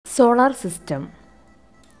Solar System.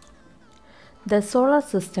 The solar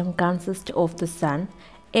system consists of the Sun,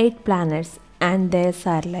 8 planets, and their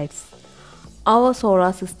satellites. Our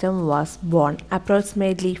solar system was born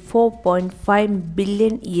approximately 4.5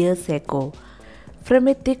 billion years ago from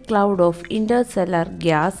a thick cloud of interstellar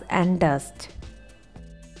gas and dust.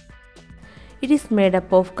 It is made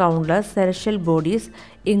up of countless celestial bodies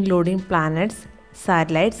including planets,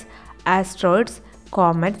 satellites, asteroids,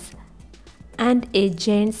 comets, and a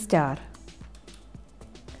giant star.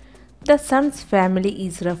 The Sun's family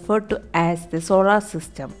is referred to as the solar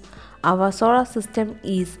system. Our solar system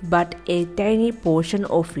is but a tiny portion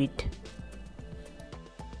of it.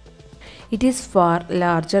 It is far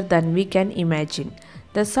larger than we can imagine.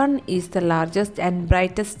 The Sun is the largest and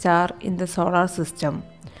brightest star in the solar system.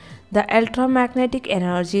 The electromagnetic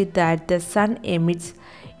energy that the Sun emits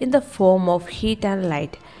in the form of heat and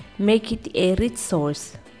light make it a rich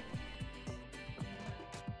source.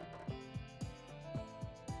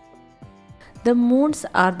 The moons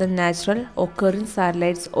are the natural occurring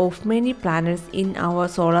satellites of many planets in our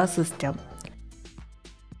solar system.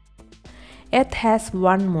 Earth has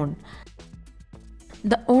one moon,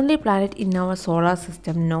 the only planet in our solar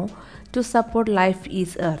system known to support life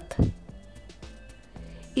is Earth.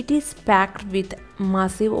 It is packed with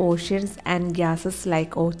massive oceans and gases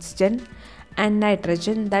like oxygen and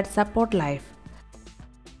nitrogen that support life.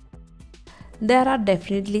 There are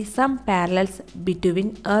definitely some parallels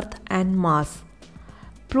between Earth and Mars.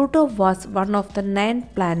 Pluto was one of the 9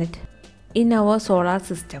 planets in our solar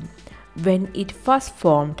system. When it first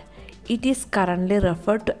formed, it is currently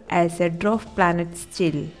referred to as a dwarf planet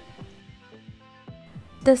still.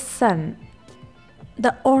 The Sun.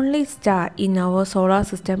 The only star in our solar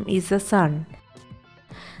system is the Sun.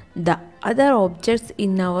 The other objects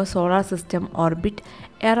in our solar system orbit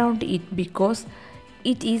around it because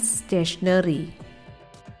it is stationary.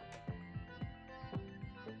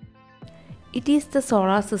 It is the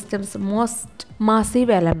solar system's most massive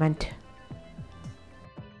element.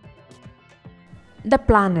 The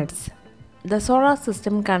planets. The solar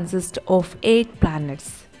system consists of 8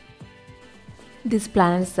 planets. These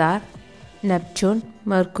planets are Neptune,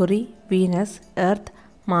 Mercury, Venus, Earth,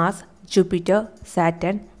 Mars, Jupiter,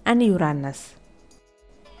 Saturn, and Uranus.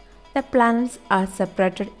 The planets are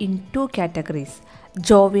separated in 2 categories: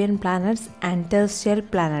 Jovian planets and terrestrial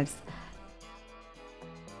planets.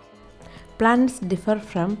 Planets differ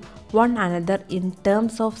from one another in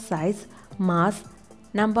terms of size, mass,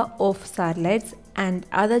 number of satellites, and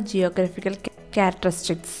other geographical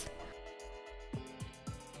characteristics.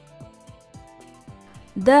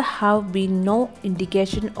 There have been no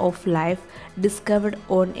indication of life discovered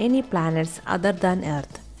on any planets other than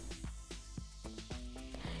Earth.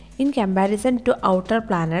 In comparison to outer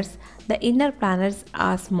planets, the inner planets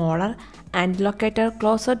are smaller and located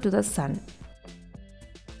closer to the Sun.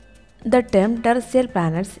 The term terrestrial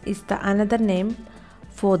planets is another name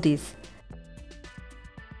for this.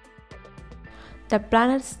 The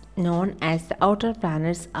planets known as the outer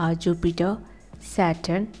planets are Jupiter,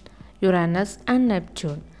 Saturn, Uranus, and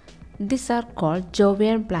Neptune. These are called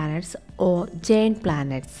Jovian planets or giant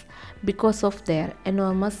planets because of their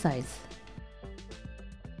enormous size.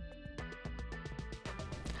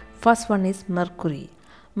 First one is Mercury.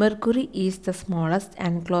 Mercury is the smallest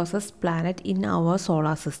and closest planet in our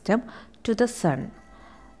solar system to the Sun.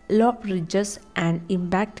 Lobe ridges and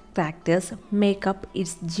impact craters make up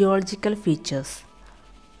its geological features.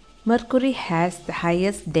 Mercury has the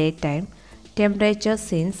highest daytime temperature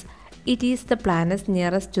since it is the planet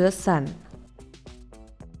nearest to the Sun.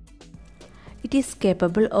 It is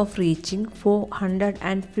capable of reaching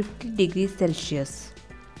 450 degrees Celsius.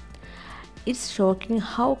 It's shocking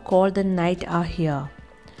how cold the nights are here.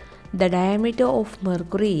 The diameter of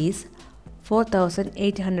Mercury is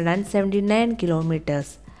 4,879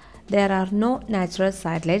 kilometers. There are no natural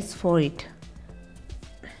satellites for it.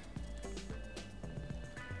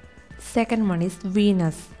 Second one is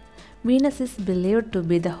Venus. Venus is believed to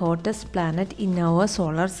be the hottest planet in our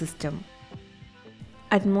solar system.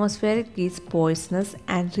 Atmosphere is poisonous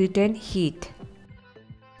and retain heat.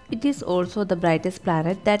 It is also the brightest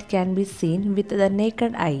planet that can be seen with the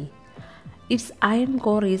naked eye. Its iron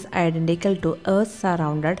core is identical to Earth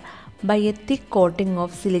surrounded by a thick coating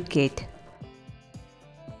of silicate.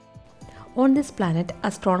 On this planet,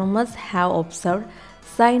 astronomers have observed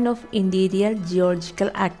signs of interior geological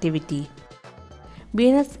activity.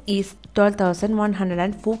 Venus is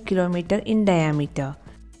 12,104 km in diameter.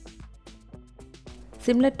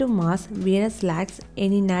 Similar to Mars, Venus lacks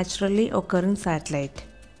any naturally occurring satellite.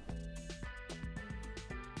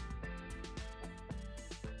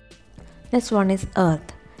 Next one is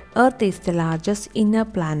Earth. Earth is the largest inner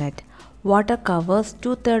planet. Water covers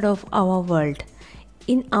two-thirds of our world.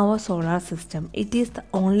 In our solar system, it is the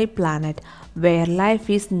only planet where life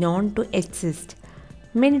is known to exist.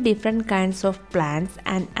 Many different kinds of plants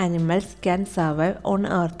and animals can survive on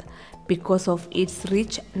Earth because of its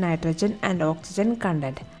rich nitrogen and oxygen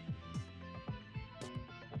content.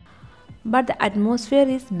 But the atmosphere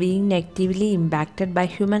is being negatively impacted by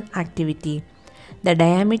human activity. The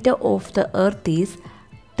diameter of the Earth is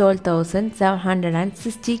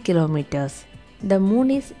 12,760 kilometers. The Moon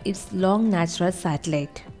is its long natural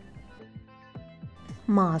satellite.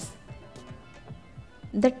 Mars.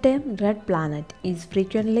 The term red planet is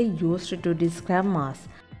frequently used to describe Mars,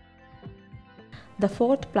 the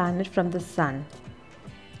fourth planet from the Sun.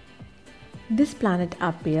 This planet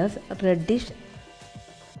appears reddish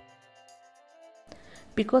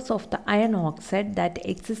because of the iron oxide that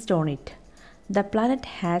exists on it. The planet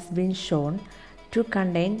has been shown to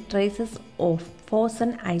contain traces of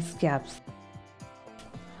frozen ice caps.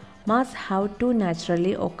 Mars has two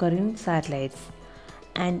naturally occurring satellites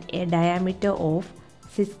and a diameter of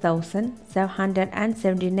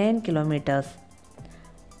 6,779 kilometers.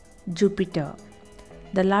 Jupiter.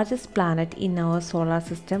 The largest planet in our solar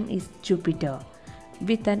system is Jupiter,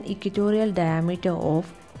 with an equatorial diameter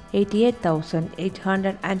of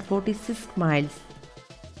 88,846 miles.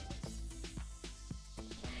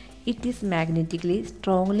 It is magnetically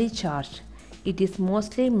strongly charged. It is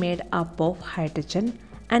mostly made up of hydrogen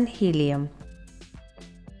and helium.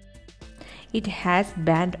 It has a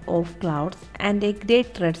band of clouds and a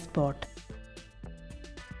great red spot.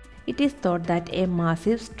 It is thought that a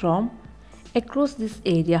massive storm across this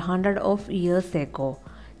area hundreds of years ago.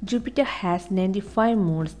 Jupiter has 95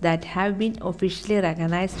 moons that have been officially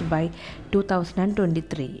recognized by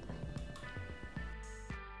 2023.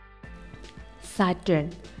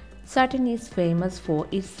 Saturn. Saturn is famous for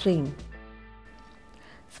its ring.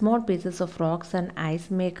 Small pieces of rocks and ice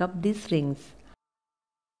make up these rings.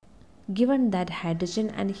 Given that hydrogen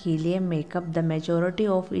and helium make up the majority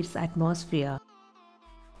of its atmosphere,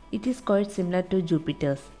 it is quite similar to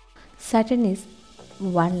Jupiter's. Saturn is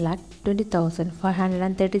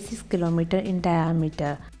 1,20,536 km in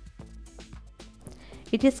diameter.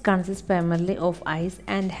 It consists primarily of ice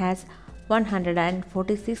and has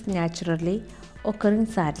 146 naturally occurring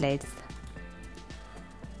satellites.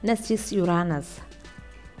 Next is Uranus.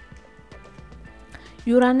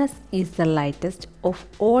 Uranus is the lightest of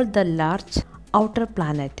all the large outer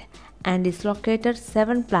planets and is located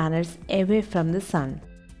 7 planets away from the Sun.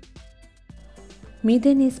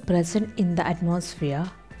 Methane is present in the atmosphere.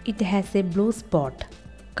 It has a blue spot.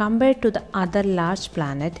 Compared to the other large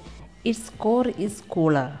planets, its core is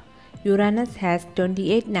cooler. Uranus has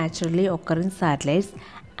 28 naturally occurring satellites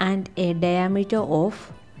and a diameter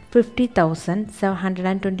of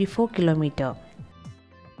 50,724 km.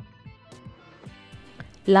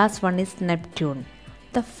 Last one is Neptune.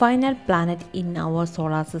 The final planet in our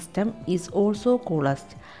solar system is also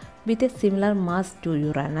coolest. With a similar mass to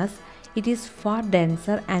Uranus, it is far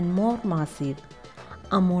denser and more massive.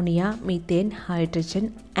 Ammonia, methane,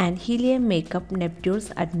 hydrogen, and helium make up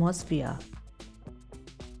Neptune's atmosphere.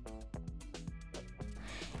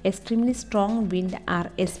 Extremely strong winds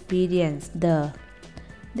are experienced there.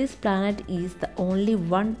 This planet is the only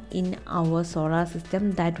one in our solar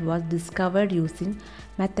system that was discovered using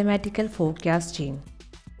mathematical forecasting.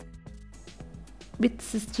 With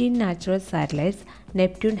 16 natural satellites,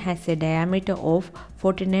 Neptune has a diameter of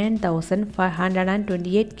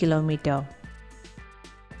 49,528 km.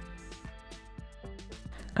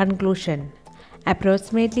 Conclusion.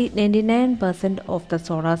 Approximately 99% of the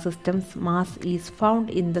solar system's mass is found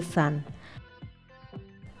in the Sun.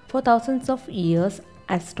 For thousands of years,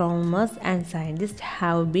 astronomers and scientists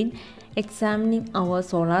have been examining our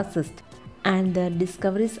solar system, and their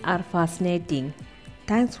discoveries are fascinating.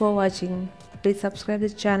 Thanks for watching. Please subscribe to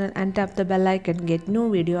the channel and tap the bell icon to get new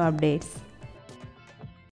video updates.